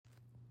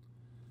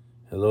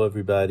Hello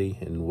everybody,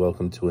 and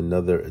welcome to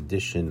another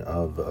edition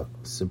of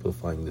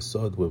Simplifying the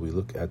Sod, where we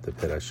look at the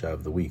Parashah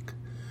of the week.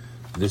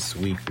 This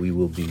week we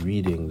will be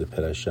reading the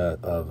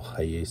Parashah of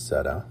Chaye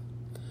Sara.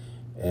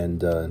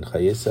 And in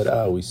Chaye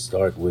Sara we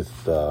start with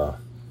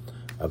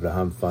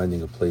Avraham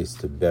finding a place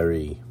to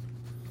bury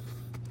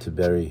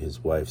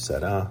his wife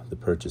Sarah, the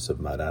purchase of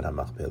Marat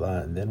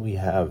HaMachpelah, and then we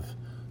have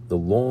the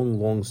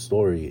long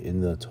story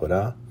in the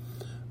Torah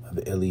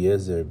of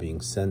Eliezer being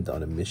sent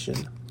on a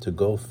mission to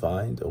go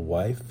find a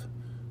wife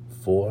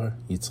for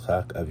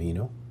Yitzchak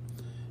Avinu,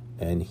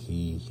 and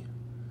he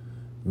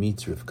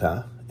meets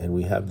Rivka, and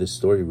we have this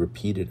story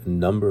repeated a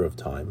number of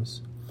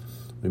times.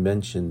 We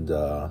mentioned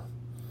a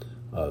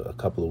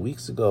couple of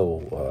weeks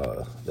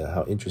ago that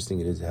how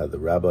interesting it is how the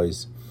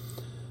rabbis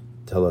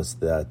tell us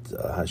that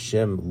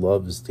Hashem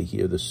loves to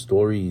hear the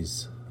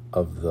stories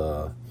of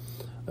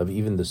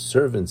even the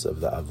servants of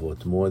the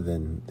Avot more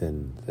than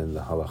the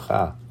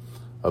halacha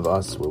of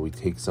us, where we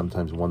take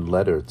sometimes one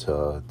letter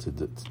to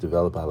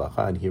develop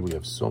halacha, and here we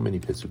have so many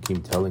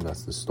Pesukim telling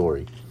us the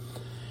story.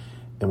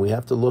 And we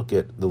have to look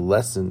at the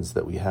lessons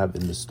that we have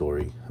in the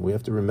story. And we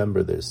have to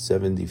remember there's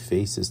 70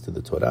 faces to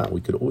the Torah. We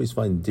could always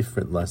find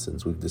different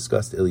lessons. We've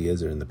discussed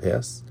Eliezer in the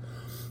past,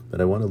 but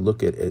I want to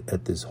look at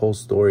this whole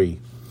story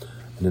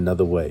in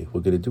another way.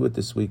 We're going to do it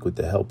this week with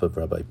the help of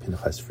Rabbi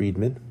Pinchas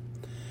Friedman.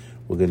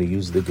 We're going to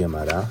use the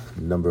Gemara, a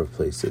number of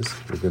places.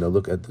 We're going to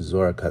look at the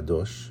Zohar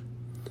Kadosh.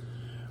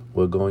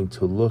 We're going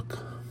to look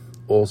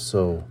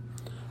also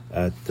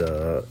at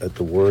the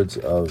words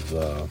of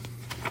a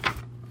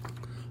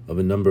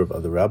number of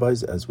other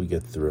rabbis as we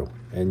get through,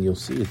 and you'll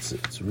see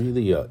it's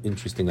really an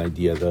interesting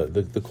idea.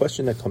 The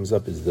question that comes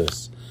up is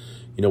this: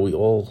 we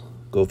all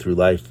go through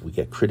life. We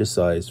get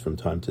criticized from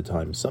time to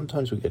time.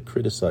 Sometimes we get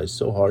criticized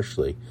so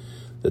harshly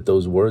that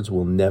those words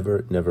will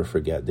never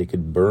forget. They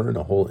could burn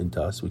a hole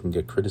into us. We can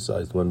get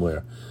criticized when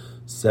we're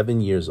 7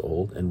 years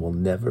old, and we'll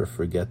never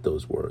forget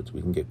those words.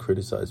 We can get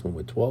criticized when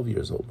we're 12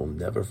 years old. We'll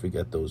never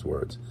forget those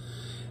words.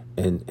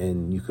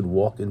 And you could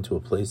walk into a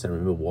place. I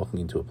remember walking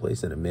into a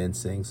place and a man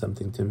saying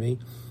something to me,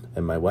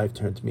 and my wife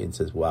turned to me and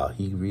says, "Wow,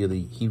 he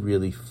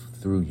really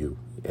threw you."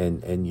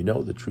 And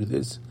the truth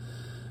is,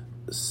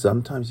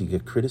 sometimes you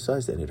get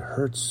criticized and it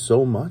hurts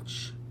so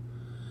much.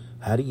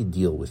 How do you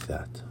deal with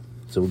that?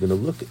 So we're going to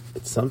look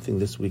at something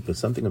this week,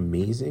 something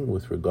amazing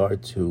with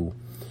regard to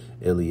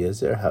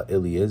Eliezer, how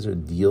Eliezer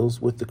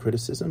deals with the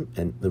criticism,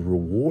 and the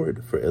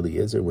reward for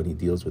Eliezer when he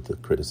deals with the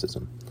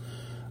criticism.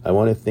 I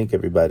want to thank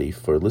everybody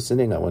for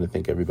listening. I want to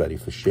thank everybody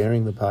for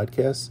sharing the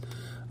podcast.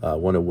 I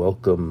want to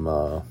welcome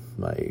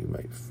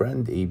my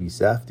friend Avi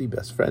Safti,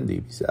 best friend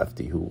Avi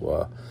Safti,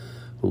 who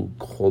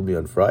called me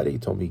on Friday. He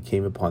told me he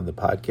came upon the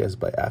podcast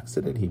by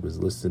accident. He was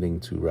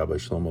listening to Rabbi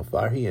Shlomo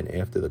Farhi, and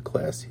after the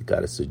class, he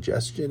got a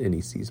suggestion, and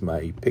he sees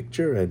my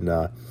picture,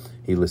 and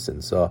he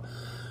listened. So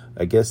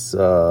I guess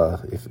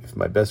if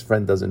my best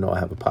friend doesn't know I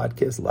have a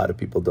podcast, a lot of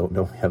people don't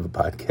know we have a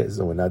podcast,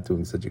 so we're not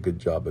doing such a good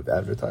job of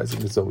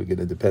advertising it, so we're going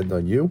to depend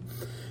on you.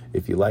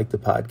 If you like the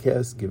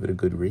podcast, give it a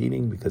good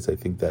rating, because I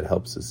think that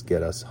helps us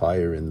get us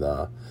higher in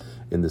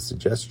the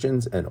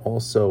suggestions. And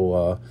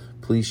also,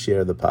 please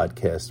share the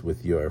podcast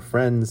with your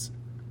friends,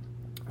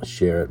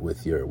 share it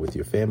with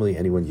your family,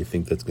 anyone you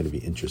think that's going to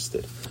be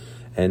interested.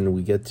 And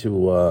we get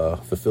to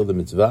fulfill the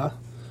mitzvah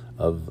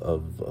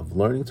of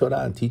learning Torah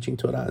and teaching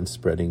Torah and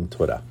spreading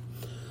Torah.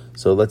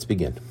 So let's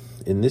begin.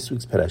 In this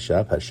week's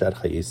Parashah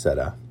Chaye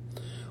Sara,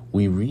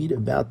 we read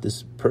about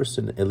this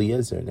person,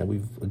 Eliezer. Now,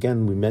 we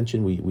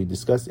mentioned, we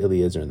discussed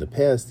Eliezer in the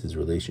past, his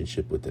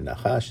relationship with the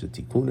Nachash, the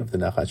tikkun of the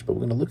Nachash, but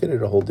we're going to look at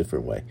it a whole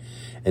different way.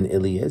 And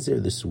Eliezer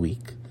this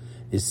week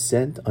is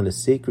sent on a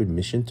sacred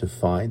mission to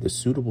find a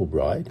suitable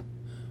bride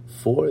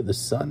for the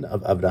son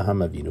of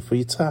Avraham Avinu, for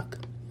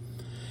Yitzchak.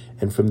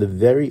 And from the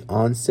very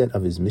onset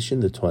of his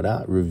mission, the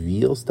Torah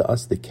reveals to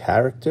us the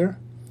character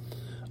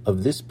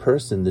of this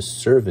person, the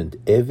servant,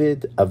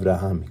 Eved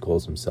Avraham, he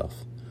calls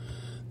himself.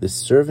 The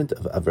servant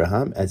of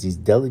Avraham, as he's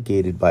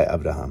delegated by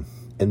Avraham.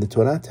 And the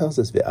Torah tells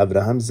us,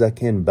 Avraham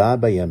zaken ba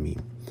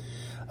bayamim.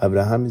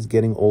 Avraham is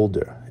getting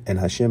older, and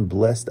Hashem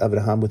blessed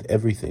Avraham with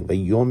everything.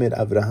 Vayomer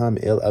Avraham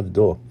el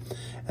avdo.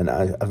 And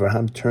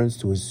Avraham turns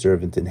to his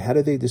servant. And how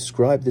do they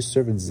describe the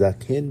servant?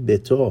 Zaken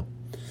beto.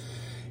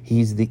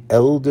 He's the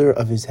elder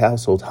of his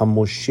household,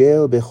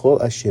 Hamoshel bechol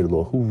asher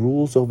lo, who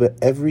rules over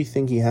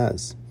everything he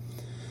has.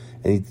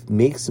 And he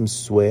makes him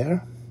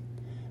swear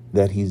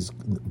that he's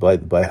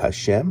by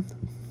Hashem,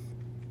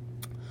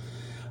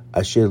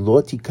 asher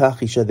lo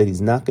tikach isha, that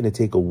he's not going to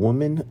take a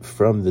woman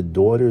from the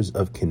daughters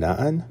of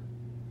Canaan,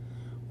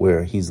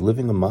 where he's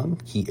living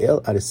among. Ki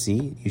el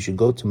arsi, you should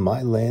go to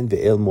my land,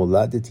 ve'el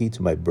moladati,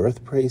 to my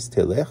birthplace,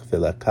 telech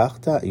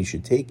ve'lakachta, you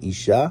should take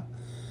isha,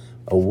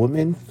 a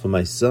woman, for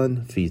my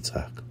son, for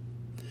Yitzchak.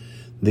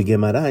 The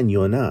Gemara in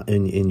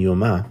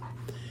Yoma,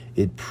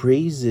 it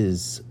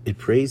praises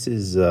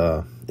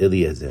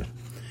Eliezer,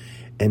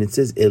 and it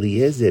says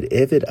Eliezer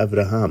Eved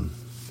Avraham.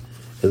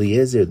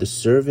 Eliezer, the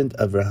servant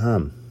of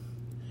Avraham,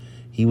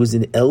 he was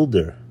an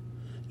elder.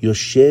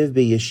 Yoshev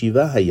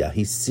beyeshiva haya.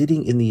 He's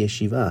sitting in the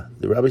yeshiva.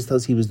 The rabbis tell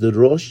us he was the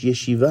Rosh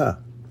Yeshiva.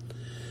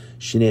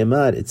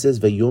 Shneimar, it says,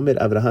 Vayomer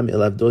Avraham el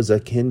avdo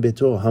zaken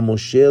beto,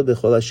 hamoshel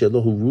bechol asher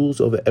lo, who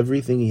rules over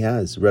everything he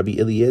has. Rabbi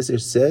Eliezer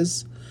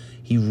says,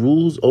 he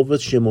rules over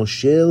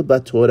shemoshel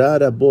batorah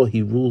rabo.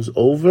 He rules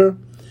over,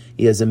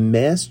 he has a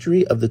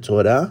mastery of the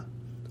Torah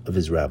of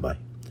his rabbi.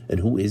 And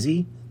who is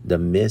he? The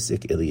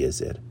Mesek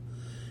Eliezer.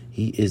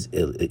 He is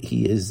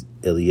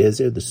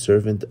Eliezer, the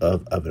servant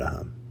of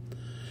Avraham.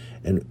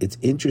 And it's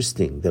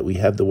interesting that we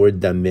have the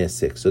word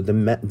Damasek. So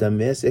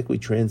Damasek we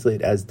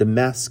translate as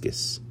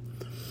Damascus.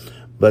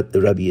 But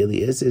the Rabbi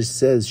Eliezer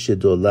says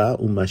Shedola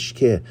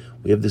umashkeh.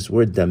 We have this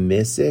word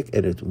Damasek,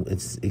 and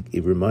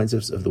it reminds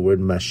us of the word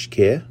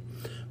mashkeh.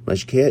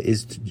 Mashkeh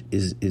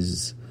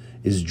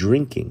is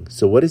drinking.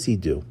 So what does he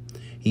do?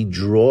 He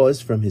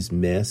draws from his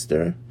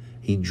master.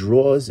 He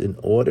draws in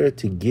order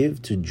to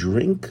give, to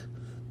drink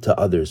to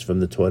others from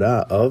the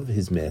Torah of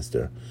his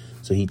master.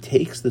 So he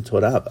takes the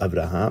Torah of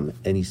Avraham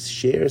and he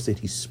shares it,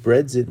 he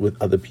spreads it with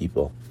other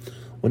people.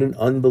 What an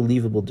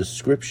unbelievable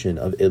description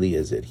of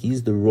Eliezer.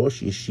 He's the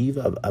Rosh Yeshiva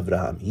of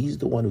Avraham. He's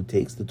the one who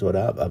takes the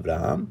Torah of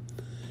Avraham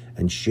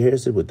and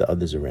shares it with the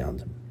others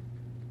around him.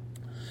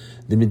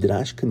 The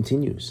Midrash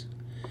continues,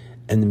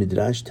 and the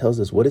Midrash tells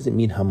us, what does it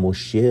mean,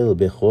 Hamoshel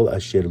bechol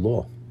asher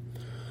lo?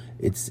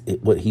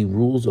 What he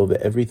rules over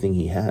everything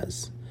he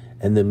has.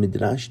 And the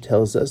Midrash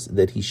tells us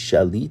that he's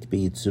shalit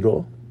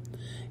beyitzro.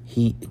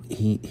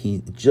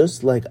 He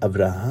just like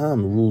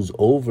Avraham rules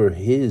over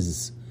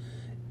his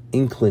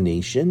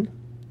inclination,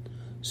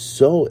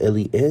 so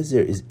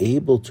Eliezer is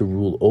able to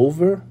rule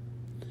over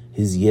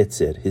his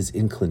yetzer, his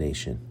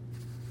inclination.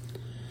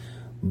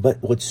 But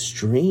what's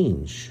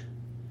strange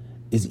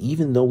is,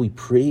 even though we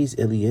praise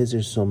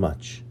Eliezer so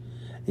much,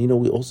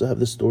 we also have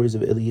the stories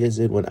of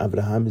Eliezer when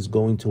Avraham is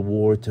going to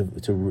war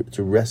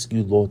to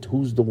rescue Lot.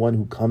 Who's the one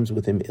who comes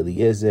with him?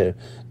 Eliezer.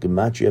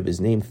 Gematria of his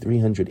name,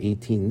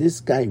 318. This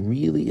guy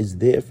really is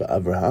there for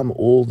Avraham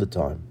all the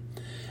time.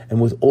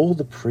 And with all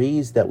the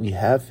praise that we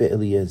have for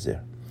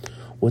Eliezer,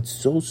 what's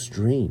so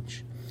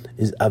strange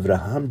is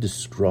Avraham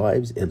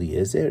describes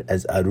Eliezer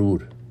as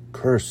arur,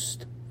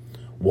 cursed.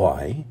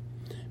 Why?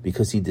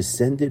 Because he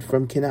descended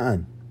from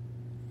Canaan.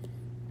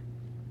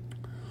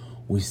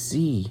 We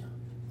see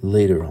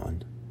later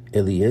on,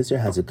 Eliezer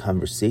has a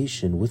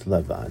conversation with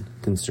Lavan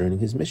concerning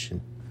his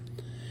mission.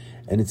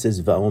 And it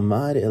says,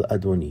 Va'omar el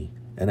Adoni.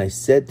 And I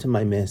said to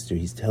my master,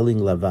 he's telling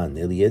Lavan,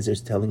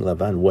 Eliezer's telling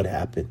Lavan what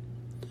happened.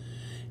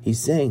 He's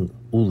saying,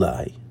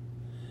 Ulai.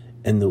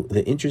 And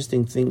the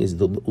interesting thing is,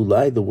 the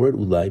word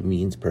Ulai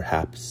means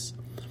perhaps.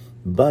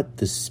 But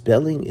the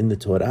spelling in the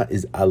Torah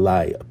is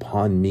alai,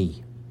 upon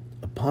me.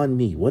 Upon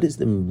me. What is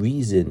the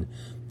reason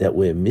that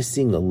we're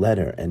missing a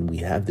letter and we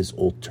have this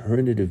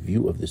alternative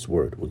view of this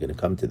word? We're going to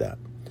come to that.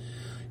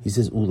 He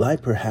says, Ulai,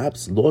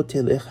 perhaps, lo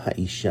telech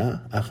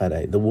ha'isha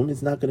acharai. The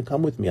woman's not going to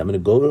come with me. I'm going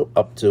to go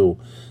up to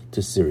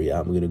Syria.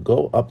 I'm going to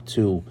go up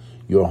to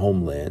your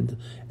homeland.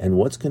 And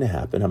what's going to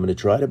happen? I'm going to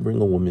try to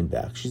bring a woman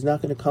back. She's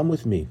not going to come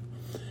with me.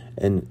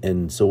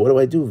 And so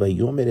what do?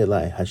 Vayomer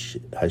elai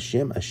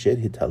Hashem asher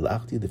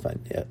hitalachti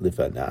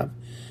lefanav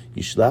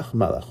yishlach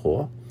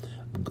malacho.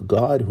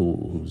 God,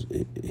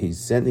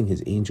 he's sending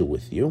his angel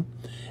with you,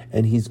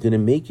 and he's going to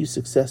make you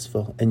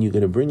successful, and you're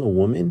going to bring a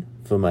woman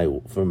for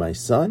my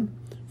son,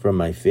 from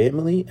my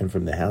family, and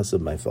from the house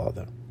of my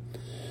father.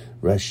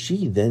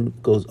 Rashi then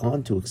goes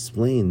on to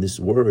explain this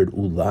word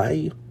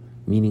ulai,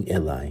 meaning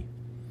Eli.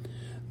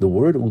 The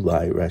word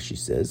ulai, Rashi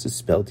says, is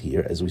spelled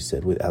here, as we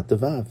said, without the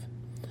vav.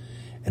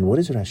 And what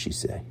does Rashi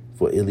say?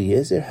 For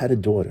Eliezer had a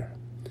daughter,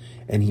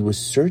 and he was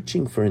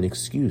searching for an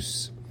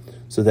excuse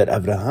so that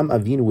Avraham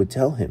Avinu would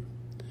tell him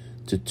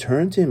to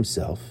turn to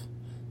himself,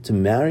 to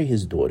marry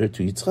his daughter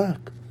to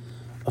Yitzchak.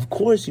 Of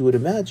course, you would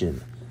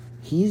imagine,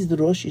 he's the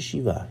Rosh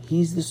Yeshiva,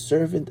 he's the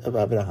servant of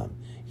Avraham.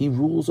 He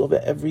rules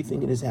over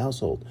everything in his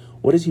household.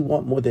 What does he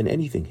want more than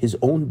anything? His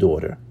own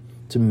daughter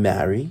to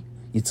marry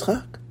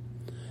Yitzchak.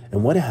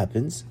 And what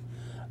happens?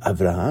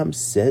 Avraham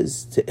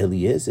says to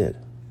Eliezer,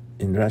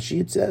 in Rashi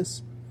it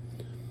says,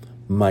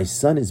 my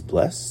son is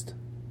blessed,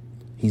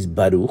 he's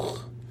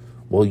Baruch,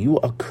 while you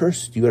are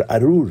cursed, you are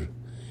Arur.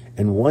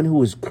 And one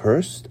who is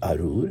cursed,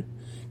 Arur,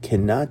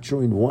 cannot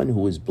join one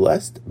who is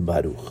blessed,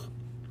 Baruch.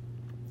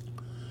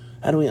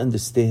 How do we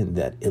understand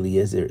that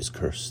Eliezer is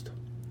cursed?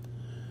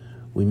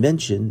 We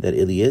mentioned that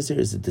Eliezer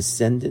is a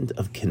descendant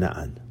of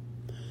Canaan.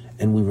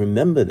 And we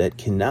remember that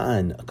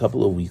Canaan, a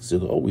couple of weeks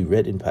ago, we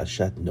read in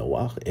Parshat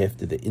Noach,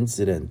 after the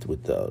incident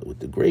with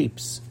the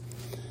grapes,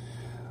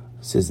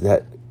 says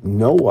that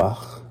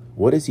Noach,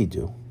 what does he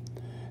do?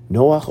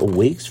 Noach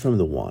awakes from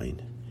the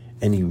wine,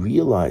 and he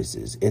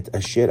realizes et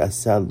asher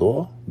asa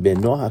lo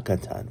beno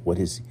hakatan, what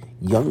his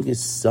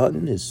youngest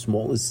son, his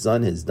smallest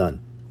son, has done.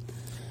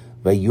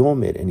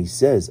 Vayomer, and he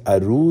says,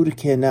 Arur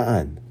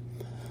Canaan,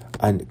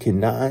 and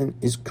Canaan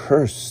is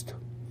cursed.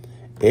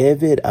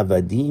 Eved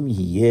avadim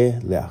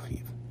yiyeh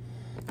leachiv.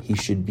 He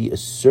should be a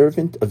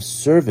servant of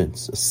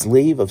servants, a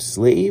slave of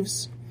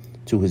slaves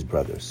to his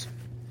brothers.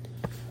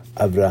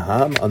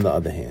 Avraham, on the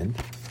other hand,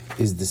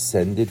 is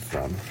descended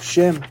from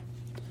Shem.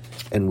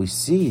 And we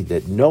see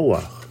that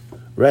Noah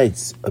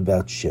writes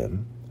about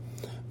Shem,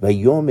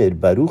 Vayomer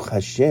Baruch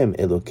Hashem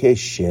Elokei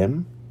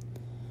Shem,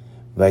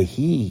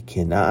 Vahi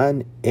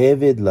Kenan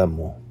Eved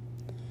Lamo.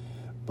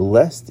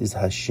 Blessed is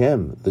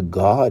Hashem, the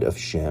God of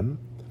Shem,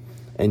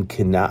 and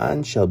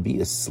Canaan shall be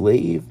a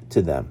slave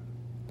to them.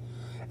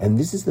 And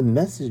this is the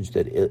message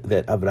that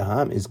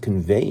Avraham is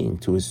conveying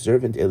to his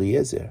servant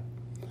Eliezer.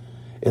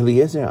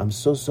 Eliezer, I'm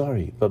so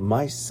sorry, but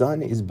my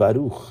son is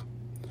Baruch.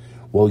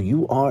 While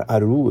you are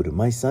Arur,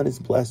 my son is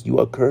blessed, you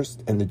are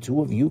cursed, and the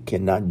two of you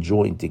cannot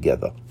join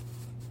together.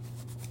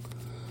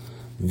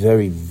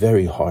 Very,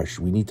 very harsh.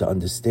 We need to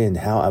understand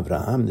how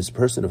Avraham, this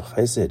person of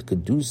Chesed,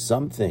 could do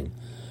something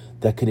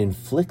that could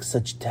inflict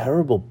such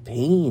terrible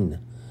pain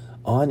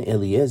on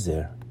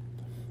Eliezer.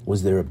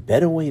 Was there a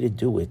better way to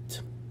do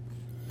it?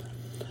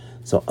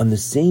 So on the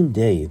same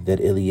day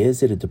that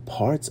Eliezer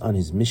departs on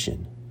his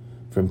mission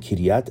from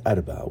Kiryat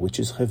Arba, which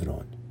is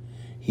Hebron,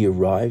 he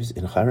arrives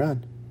in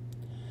Haran.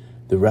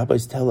 The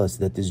rabbis tell us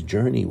that this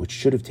journey, which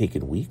should have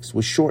taken weeks,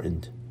 was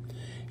shortened.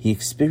 He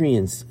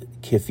experienced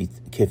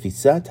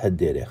kefisat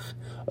haderech,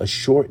 a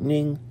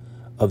shortening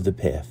of the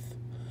path.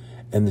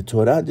 And the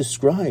Torah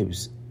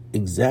describes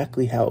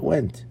exactly how it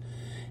went.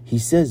 He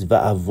says,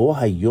 Va'avo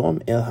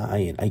hayom el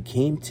ha'ayin, I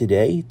came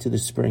today to the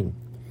spring.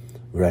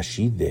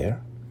 Rashi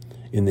there,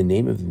 in the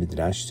name of the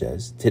Midrash,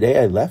 says,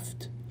 today I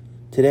left,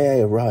 today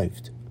I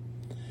arrived.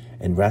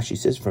 And Rashi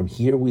says, from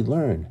here we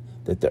learn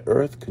that the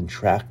earth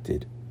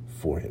contracted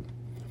for him.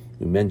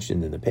 We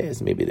mentioned in the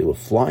past, maybe they were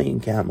flying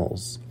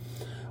camels.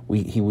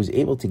 He was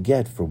able to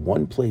get from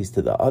one place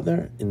to the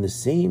other in the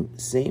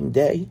same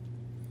day,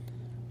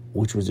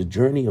 which was a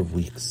journey of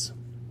weeks.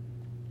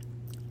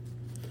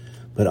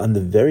 But on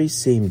the very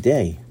same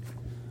day,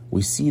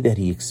 we see that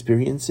he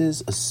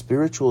experiences a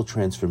spiritual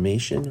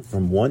transformation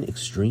from one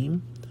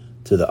extreme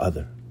to the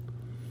other.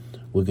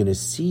 We're going to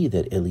see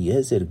that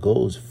Eliezer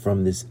goes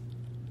from this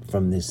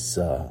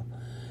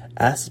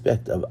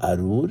aspect of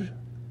Arur,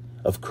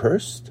 of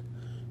cursed,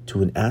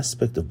 to an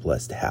aspect of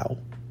blessed. How?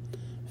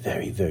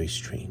 Very, very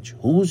strange.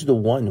 Who's the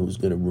one who's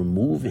going to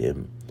remove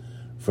him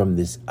from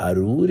this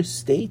Arur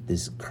state,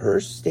 this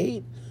cursed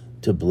state,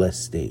 to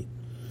blessed state?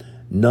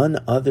 None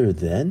other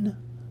than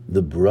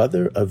the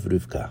brother of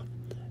Rivka.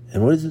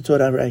 And what does the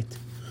Torah write?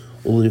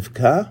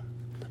 Rivka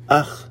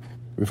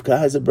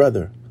has a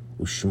brother.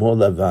 Ushmo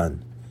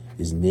Lavan.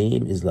 His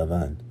name is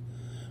Lavan.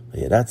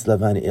 Vayeratz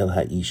Lavan el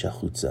ha'ish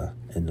achutza.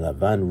 And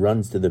Lavan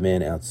runs to the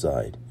man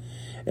outside.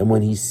 And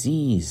when he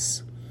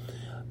sees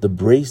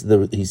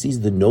he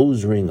sees the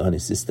nose ring on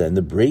his sister and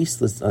the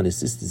bracelets on his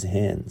sister's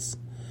hands,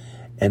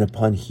 and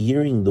upon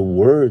hearing the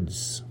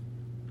words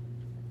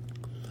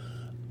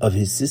of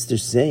his sister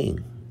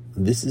saying,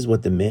 this is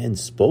what the man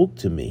spoke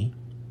to me,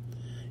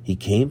 he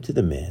came to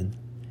the man,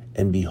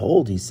 and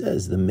behold, he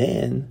says, the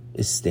man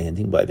is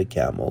standing by the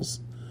camels,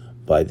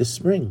 by the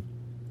spring.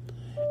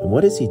 And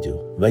what does he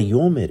do?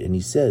 Vayomer, and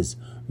he says,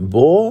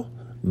 Bo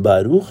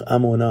Baruch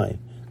Amonai,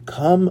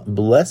 come,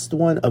 blessed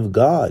one of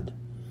God.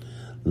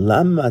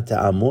 Lama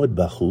ta'amod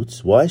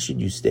bachutz, why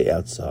should you stay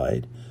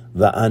outside?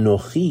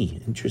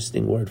 Va'anochi,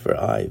 interesting word for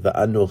I.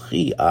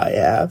 Va'anochi, I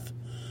have.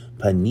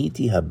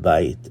 Paniti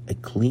habayit, I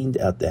cleaned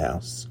out the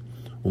house.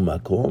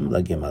 Umakom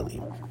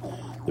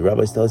lagemalim. The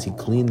rabbis tell us he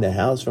cleaned the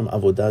house from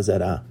avodah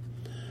zarah.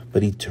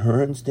 But he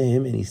turns to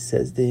him and he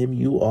says to him,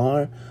 you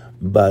are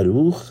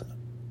Baruch,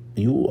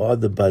 you are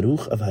the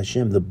Baruch of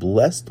Hashem, the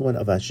blessed one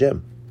of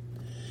Hashem.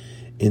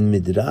 In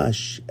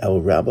Midrash, our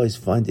rabbis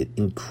find it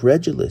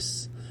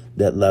incredulous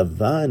that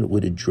Lavan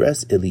would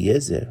address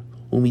Eliezer,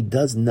 whom he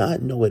does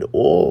not know at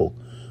all,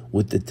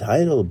 with the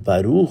title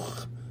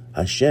Baruch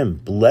Hashem,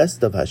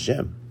 blessed of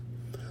Hashem.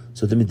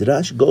 So the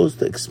Midrash goes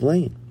to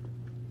explain.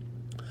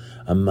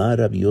 Amar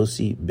Rabbi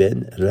Yossi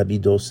ben Rabbi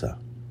Dosa.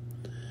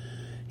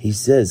 He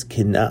says,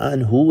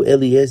 Canaan hu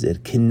Eliezer.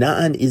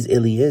 Canaan is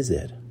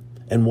Eliezer.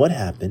 And what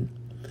happened?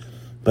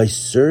 By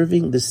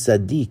serving the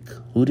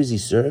Sadiq, who does he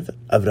serve?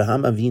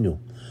 Avraham Avinu.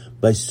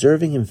 By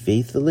serving him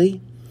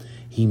faithfully,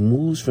 he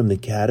moves from the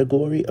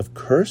category of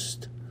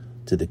cursed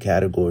to the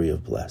category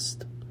of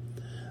blessed.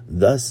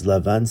 Thus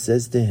Lavan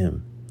says to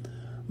him,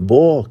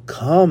 Bo,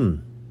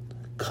 come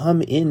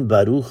in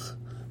Baruch,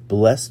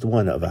 blessed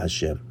one of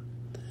Hashem.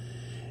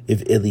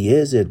 If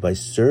Eliezer, by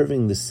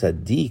serving the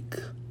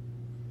Sadiq,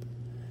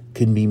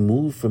 can be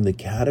moved from the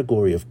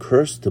category of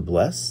cursed to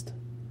blessed,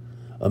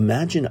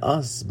 imagine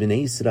us,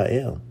 Bnei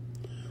Israel,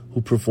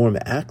 who perform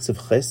acts of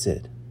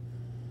chesed.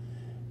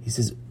 He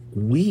says,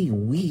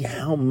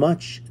 how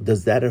much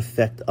does that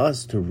affect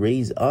us to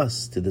raise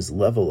us to this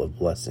level of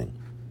blessing?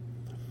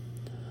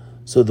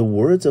 So the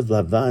words of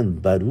Lavan,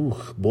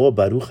 Baruch, Bo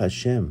Baruch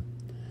Hashem,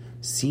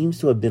 seems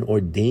to have been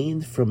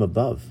ordained from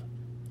above.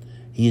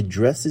 He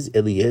addresses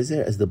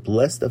Eliezer as the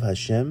blessed of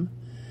Hashem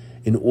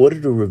in order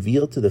to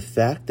reveal to the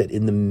fact that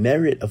in the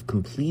merit of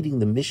completing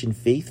the mission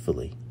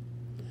faithfully,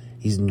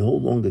 he's no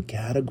longer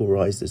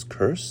categorized as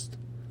cursed,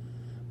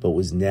 but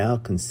was now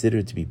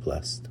considered to be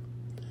blessed.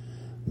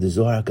 The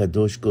Zohar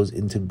HaKadosh goes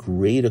into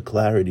greater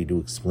clarity to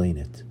explain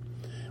it.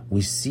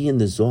 We see in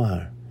the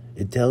Zohar,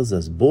 it tells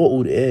us,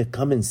 Bo ur'eh,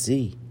 come and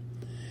see.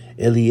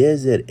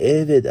 Eliezer,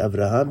 Eved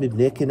Avraham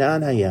ibn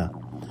Canaan haya.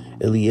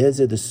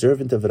 Eliezer, the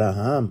servant of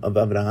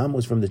Avraham,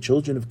 was from the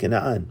children of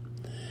Canaan.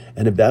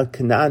 And about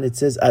Canaan, it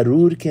says,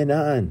 Arur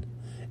Canaan,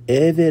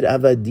 Eved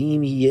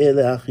avadim yeh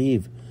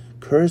le'achiv.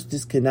 Cursed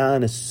is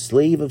Canaan, a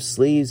slave of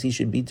slaves he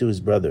should be to his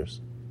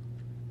brothers.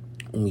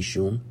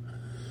 Umishum,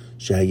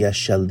 shehaya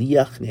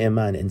shaliach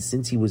ne'eman, and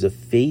since he was a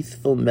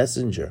faithful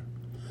messenger,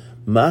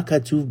 ma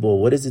katuv bo,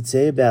 what does it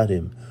say about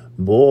him?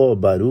 Bo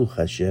baruch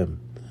Hashem.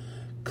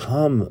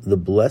 Come, the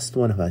blessed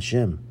one of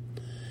Hashem.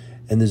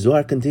 And the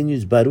Zohar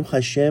continues, Baruch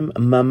Hashem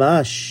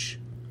mamash.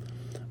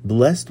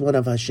 Blessed one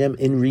of Hashem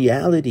in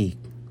reality.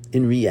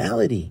 In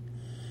reality.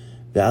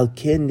 Ve'al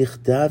ken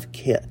nichtav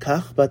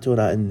kach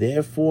b'Torah. And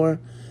therefore,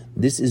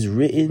 this is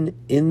written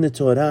in the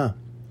Torah.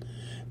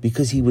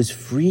 Because he was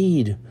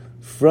freed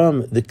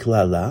from the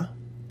klala,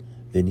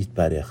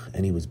 v'nitbarech,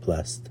 and he was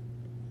blessed.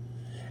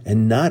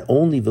 And not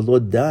only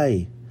v'lo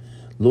dai,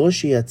 lo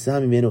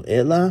sheyatza mimenu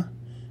ela,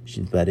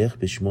 shinitbarech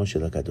b'shmo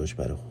shel HaKadosh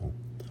Baruch Hu.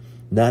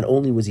 Not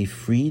only was he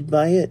freed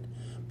by it,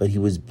 but he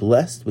was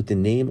blessed with the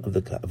name of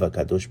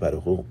HaKadosh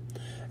Baruch Hu.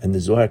 And the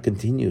Zohar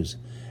continues,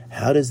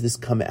 how does this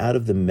come out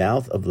of the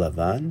mouth of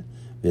Lavan?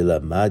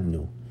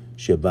 V'lamadnu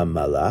sheba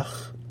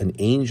malach, an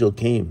angel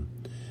came,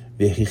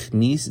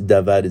 v'hichnis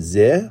davar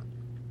zeh,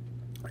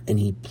 and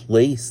he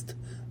placed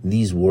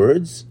these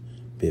words,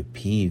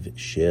 bepiv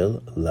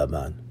shel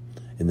Lavan,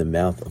 in the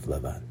mouth of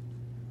Lavan.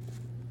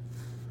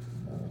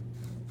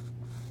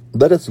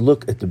 Let us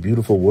look at the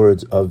beautiful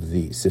words of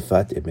the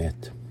Sifat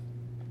Emet.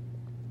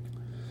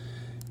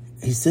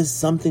 He says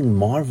something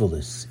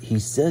marvelous. He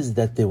says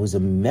that there was a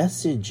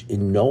message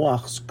in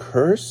Noach's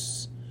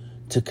curse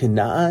to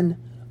Canaan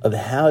of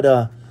how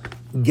to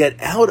get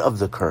out of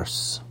the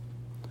curse.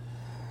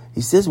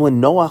 He says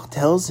when Noach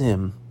tells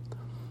him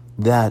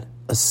that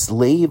a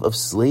slave of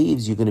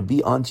slaves you're going to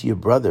be unto your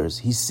brothers,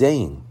 he's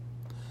saying,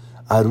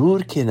 Arur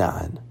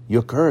Canaan,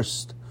 you're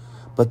cursed.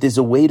 But there's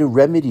a way to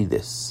remedy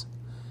this.